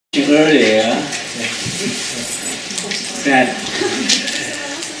earlier that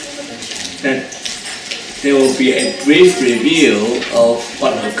there will be a brief review of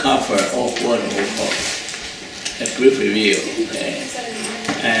what will cover of what will cover. A brief review, okay?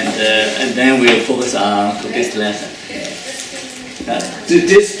 And then we'll focus on this lesson. Okay?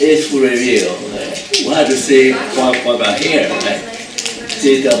 This is for review. Okay? We have to see what about here. Okay?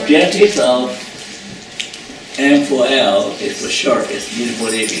 See the objectives of M4L is for short, is meaningful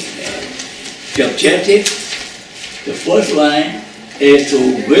living. The objective, the first one, is to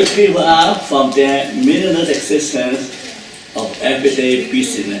wake people up from their meaningless existence of everyday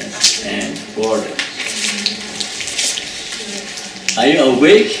busyness and boredom. Are you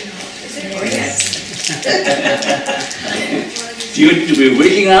awake? Yes. Do you need to be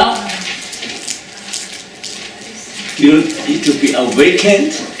waking up? Do you need to be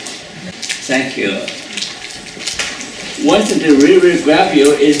awakened? Thank you. One thing that really grab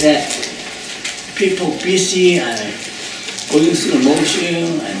you is that people busy and going through the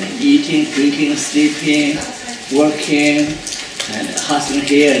motion and eating, drinking, sleeping, working, and hustling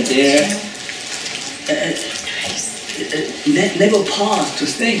here and there. Never pause to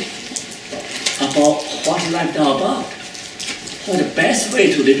think about what life is all about. How the best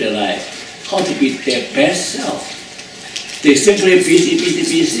way to live their life, how to be their best self. They simply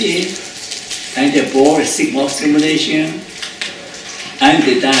busy, and they're bored, seek more stimulation, and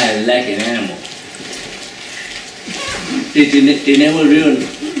they die like an animal. They never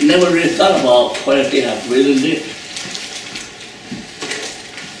really thought about whether they have really lived.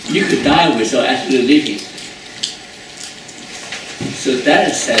 You could die without actually living. So that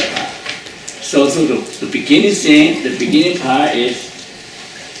is sad part. So the beginning thing, the beginning part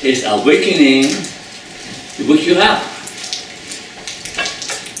is awakening, to wake you up.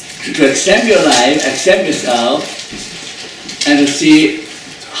 To accept your life, accept yourself, and to see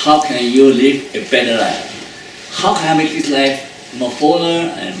how can you live a better life. How can I make this life more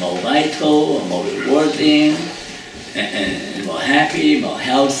fuller and more vital, and more rewarding, and more happy, more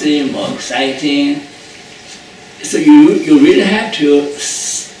healthy, more exciting. So you really have to,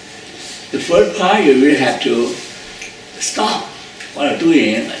 the first part you really have to stop what you're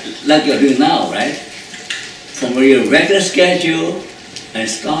doing, like you're doing now, right? From your regular schedule, and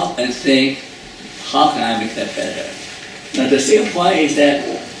stop and think, how can I make that better? Now the second point is that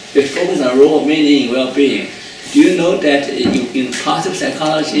they focus on role of meaning and well-being. Do you know that in positive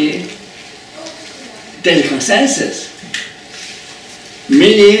psychology, there's a consensus?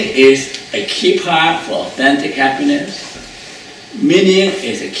 Meaning is a key part for authentic happiness. Meaning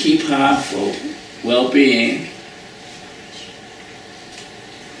is a key part for well-being.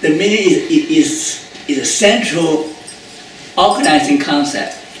 The meaning is a central organizing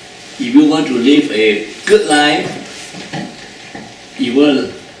concept. If you want to live a good life, you will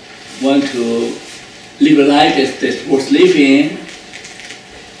want to live a life that's worth living,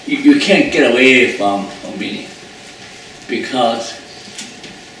 you can't get away from meaning. Because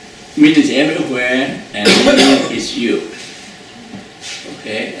meaning is everywhere and meaning is you.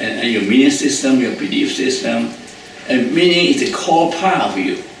 Okay? And your meaning system, your belief system, and meaning is a core part of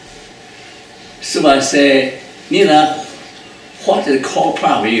you. So I say, Nina, what is the core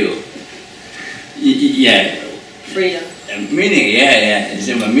part of you? Yeah. Freedom. Meaning, yeah. It's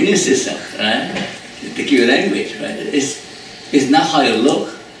a meaning system, right? To give you language, right? It's not how you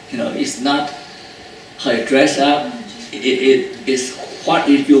look, it's not how you dress up. It's what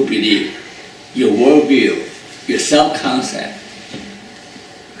you believe, your worldview, your self-concept.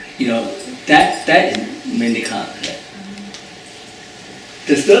 That is meaning concept.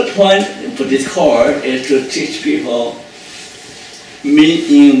 The third point for this course is to teach people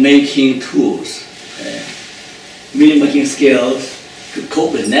meaning-making tools, okay? Meaning-making skills to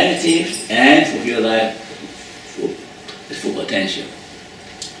cope with negatives and fulfill life full potential.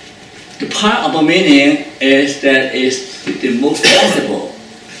 The part about meaning is that it's the most flexible.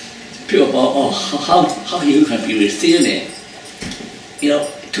 People about how you can be resilient.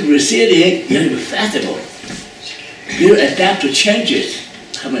 To be resilient, you have to be flexible. You adapt to changes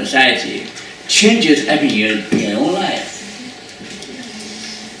in society, changes happen in your own life.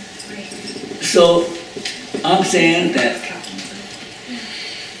 So I'm saying that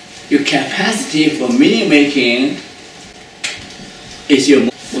your capacity for meaning making is your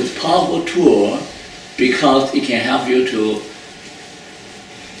most powerful tool because it can help you to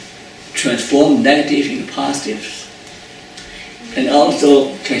transform negative into positives, and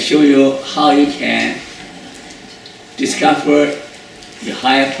also can show you how you can discover your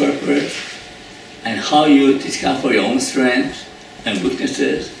higher purpose and how you discover your own strengths and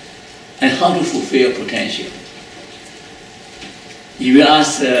weaknesses and how to fulfill your potential. if you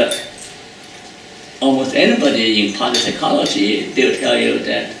ask almost anybody in positive psychology, they will tell you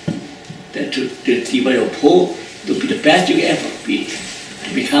that to develop hope, to be the best you can ever be,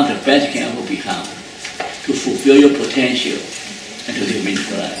 to become the best you can ever become, to fulfill your potential, and to live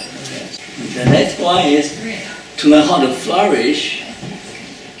meaningful life. Okay? The next one is to learn how to flourish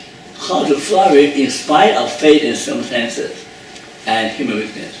in spite of fate and circumstances and human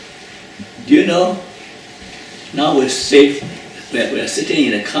weakness. Do you know, now we're safe, we're sitting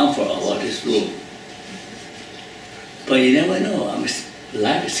in the comfort of this room. But you never know,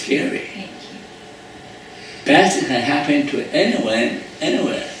 life is scary. Bad things can happen to anyone,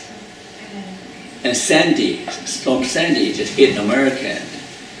 anywhere. And Storm Sandy just hit America,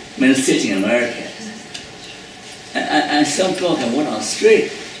 many cities in America. And some people can walk on the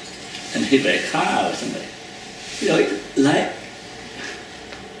street and hit by a car or something. You know, like,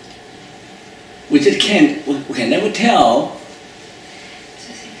 we can never tell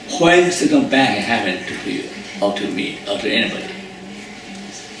when something bad can happen to you, or to me, or to anybody.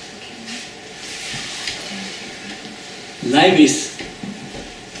 Life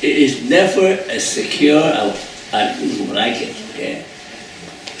is never as secure as I would like it. Okay?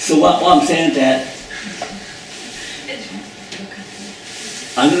 So what I'm saying that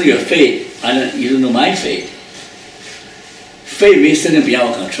I don't know your fate, you don't know my fate. Fate means something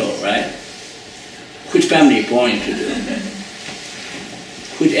beyond our control, right? Which family you're born into,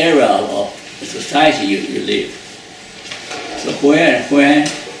 which area of the society you live. So when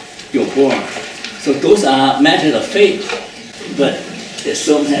you're born. So those are matters of fate, but there's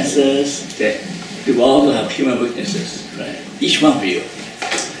circumstances that we also have human weaknesses, right? Each one of you.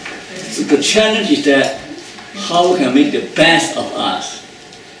 So the challenge is that how we can make the best of us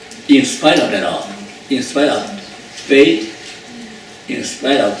in spite of that all, in spite of fate, in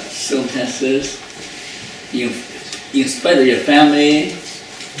spite of circumstances, in spite of your family,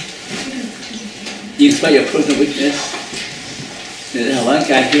 in spite of your personal weakness. There's one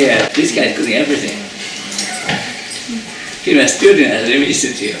guy here, this guy is doing everything. He's my student at the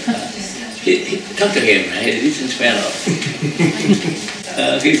institute. Talk to him, he's a decent fellow.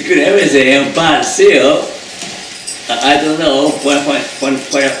 He's good at everything, but still, I don't know what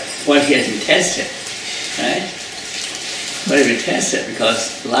he has been tested, right? What has been tested,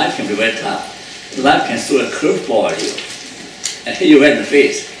 because life can be very tough. Life can throw a curveball at you and hit you right in the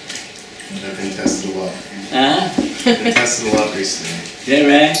face. I've been tested a lot. Huh? I've been tested a lot recently. Is that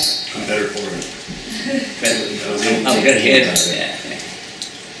right? I'm better for it. I'm good head. Yeah.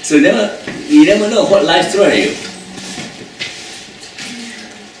 So you never know what life throws at you.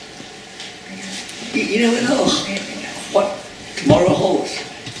 You never know what tomorrow holds.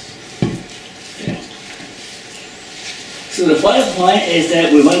 Yeah. So the final point is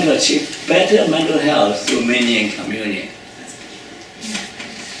that we want to achieve better mental health through meaning and communion.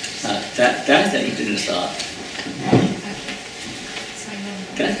 That's the interesting thought.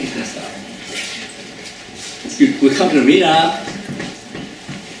 That's the interesting thought. We come to the meetup.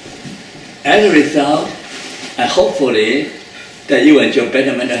 As a result, and hopefully that you enjoy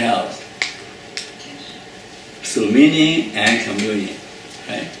better mental health through meaning and communion,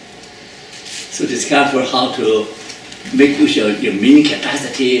 right? So discover how to make use of your meaning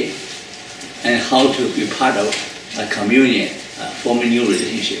capacity and how to be part of a communion, form a new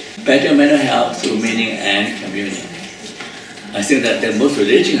relationship. Better mental health through meaning and communion. I think that most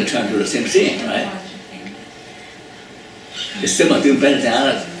religions are trying to do the same thing, right? Some are doing better than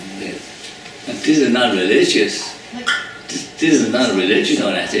others. And this is not religious. This is not a religious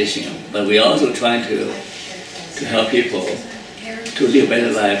organization, but we're also trying to help people to live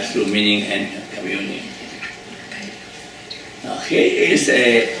better lives through meaning and communion. Now here is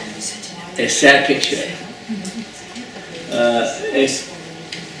a sad picture. It's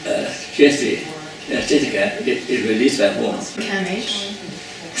Jessica is released by Wong.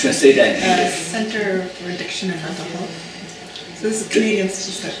 Translate that in English. Center for Addiction and Mental Health. So this is Canadian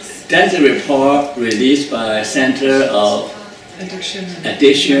statistics. That's a report released by Center of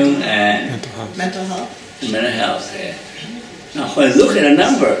Addiction and Mental Health. Mental Health. Yeah. Now, when you look at the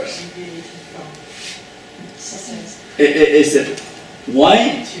numbers, it's that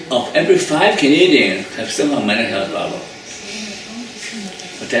 1 of every 5 Canadians have some mental health problem.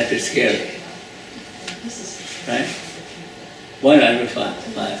 But that's pretty scary, right? 1 out of every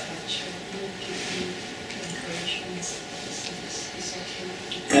 5.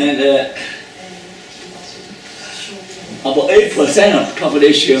 And about 8% of the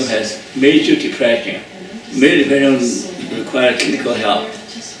population has major depression. Major depression requires clinical help,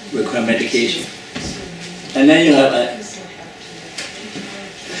 requires medication. And then you have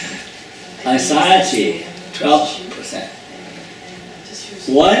anxiety, 12%.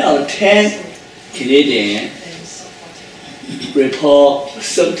 1 out of 10 Canadians report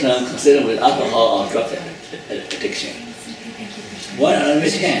symptoms consistent with alcohol or drug addiction. 1 out of every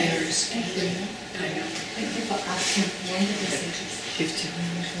 10.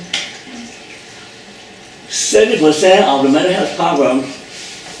 70% of the mental health problems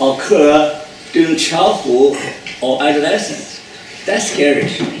occur during childhood or adolescence. That's scary.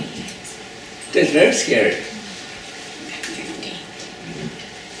 That's very scary.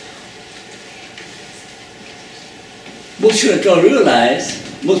 Most children don't realize,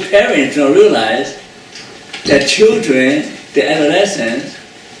 most parents don't realize that children, the adolescents,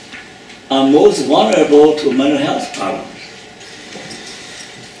 are most vulnerable to mental health problems.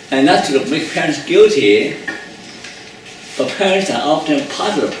 And not to make parents guilty, but parents are often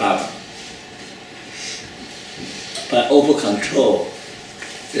part of the problem by over-control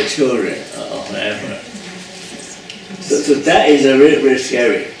the children or whatever. So that is really, really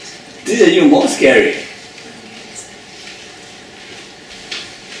scary. This is even more scary.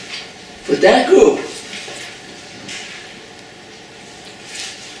 For that group,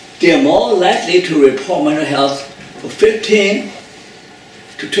 they are more likely to report mental health for 15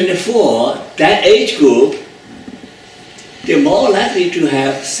 to 24, that age group, they're more likely to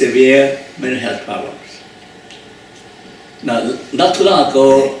have severe mental health problems. Now, not too long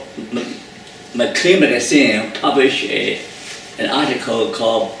ago, McLean magazine published an article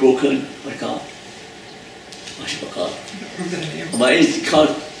called Broken, what should I call it? Well, it's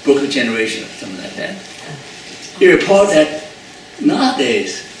called Broken Generation, something like that. It reported that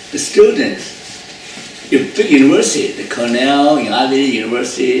nowadays, the students, in big university, the Cornell, in Ivy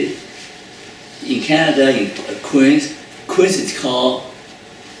University, in Canada, in Queens is called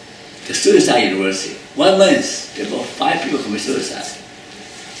the suicide university. 1 month, there were 5 people commit suicide.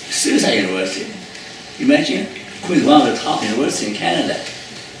 Suicide university. Imagine, Queens is one of the top universities in Canada.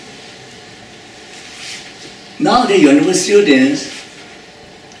 Nowadays, university students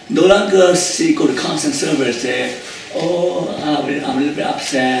no longer go to counseling service, say, oh, I'm a little bit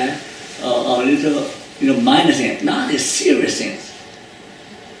upset, or a little, minor things. Now they're serious things.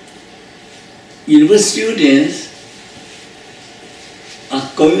 University students are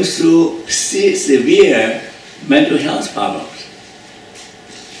going through severe mental health problems,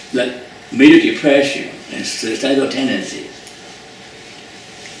 like major depression and suicidal tendencies.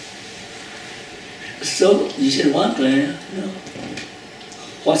 So you should wonder,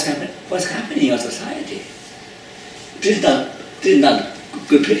 what's happening in our society? This is not a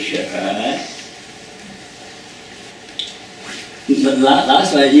good picture, right?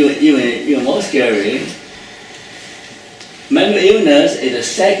 Last one, even more scary. Mental illness is the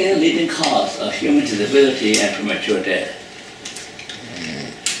second leading cause of human disability and premature death.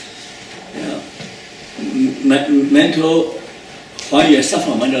 When you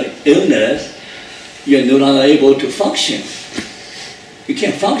suffer from mental illness, you are no longer able to function. You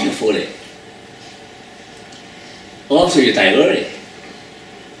can't function fully. Also, you die early.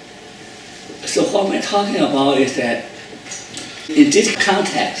 So what we're talking about is that in this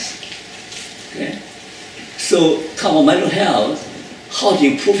context, okay, so talk about mental health, how to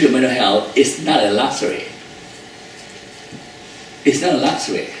improve your mental health is not a luxury. It's not a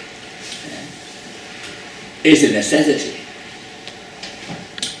luxury. Okay? It's a necessity.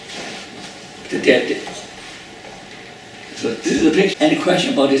 So this is the picture. Any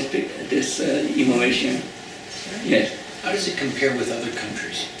question about this information? Yes. How does it compare with other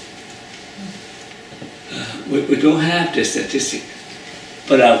countries? We don't have the statistic,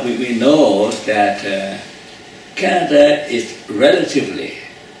 but we know that Canada is relatively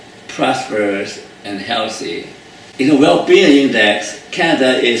prosperous and healthy. In the well-being index,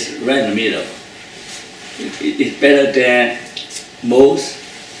 Canada is right in the middle. It's better than most.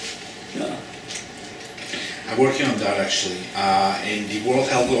 I'm working on that actually. In the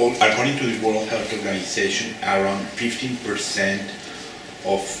according to the World Health Organization, around 15%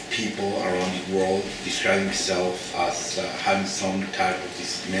 of people around the world describe themselves as having some type of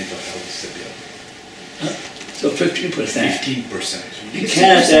this mental health disability. So 15%. 15%. In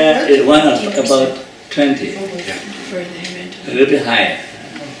Canada, is one of about 20. Yeah. A little bit higher.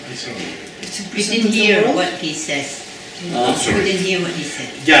 We didn't hear what he says. We didn't hear what he said.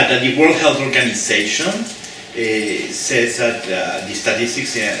 Yeah, that the World Health Organization says that the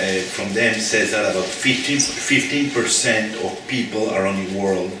statistics from them says that about 15% of people around the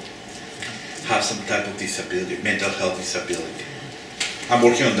world have some type of disability, mental health disability. I'm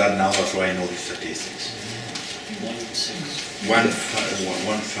working on that now, that's why I know the statistics.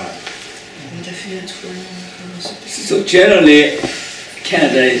 1.5. So generally,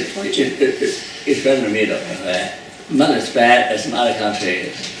 Canada is right in the middle, right? not as bad as some other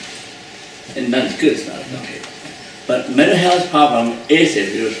countries, and not as good as some other countries. But mental health problem is a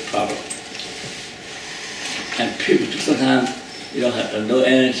real problem. And people sometimes have no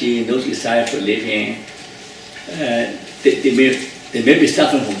energy, no desire for living. They may be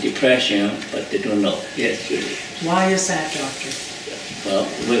suffering from depression, but they don't know. Yes, really. Why is that, doctor? Well,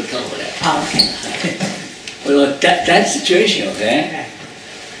 we'll talk about that. Oh, okay. Well, that situation, okay,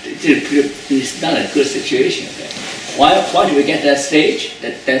 it's not a good situation, okay. Why do we get that stage?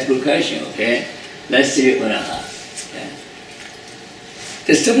 That's a good question, okay. Let's see what happens. Okay?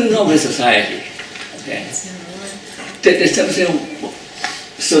 There's something wrong with society, okay. There's something.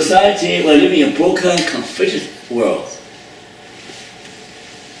 Society, we're living in a broken, conflicted world.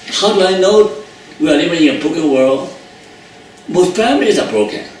 How do I know we are living in a broken world? Most families are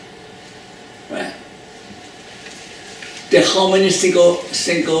broken, right? There are how many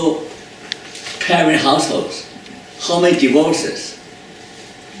single parent households? How many divorces?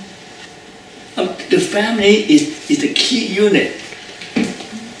 The family is the key unit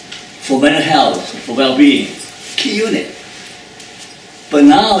for mental health, for well-being, key unit. But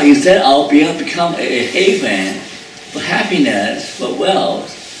now, instead of become a haven for happiness, for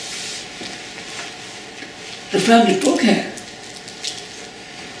wealth, the family is broken.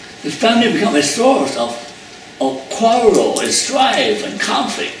 The family becomes a source of quarrel and strife and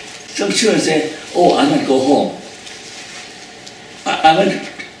conflict. Some children say, "Oh, I want to go home. I want to,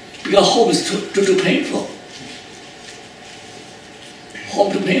 because home is too painful.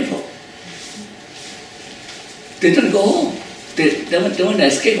 Home too painful. They don't go home. They want to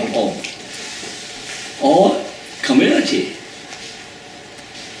escape from home." Or community.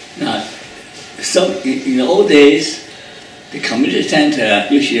 Now, in the old days, the community center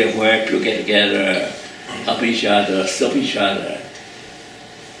usually where people get together, help each other, serve each other.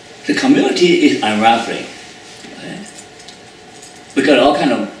 The community is unraveling. Right? We got all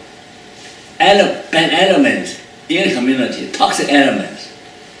kind of bad elements in the community, toxic elements.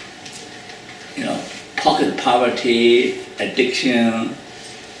 Pocket poverty, addiction.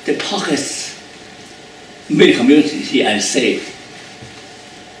 The pockets make the community unsafe.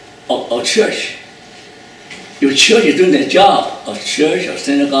 Or church. If church is doing their job, or church or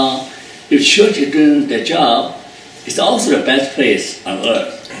synagogue, if church is doing their job, it's also the best place on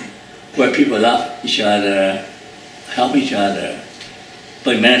earth where people love each other, help each other.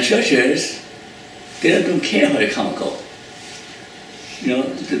 But in many churches, they don't care where they come and go.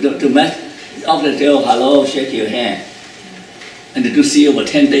 After they say, "Oh, hello," shake your hand. And they do see you for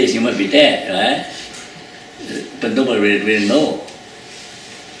 10 days, you might be dead, right? But nobody really knows.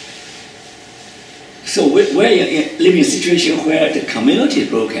 So we're living in a situation where the community is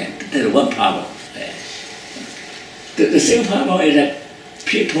broken. That's one problem. The second problem is that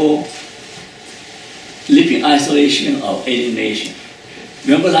people live in isolation or alienation.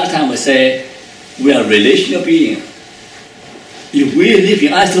 Remember last time we said we are relational beings. If we live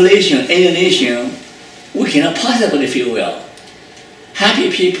in isolation, alienation, we cannot possibly feel well. Happy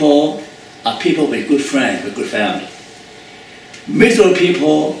people are people with good friends, with good family. Miserable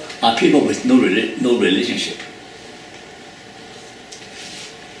people are people with no relationship.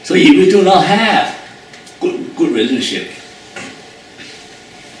 So if we do not have good relationship,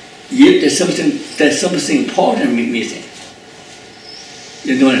 there's something important missing.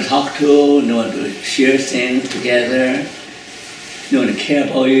 No one to talk to, no one to share things together, no one to care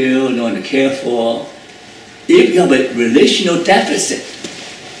about you, no one to care for. If you have a relational deficit,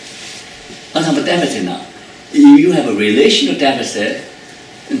 I'm talking about deficit now. If you have a relational deficit,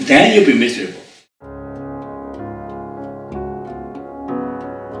 then you'll be miserable.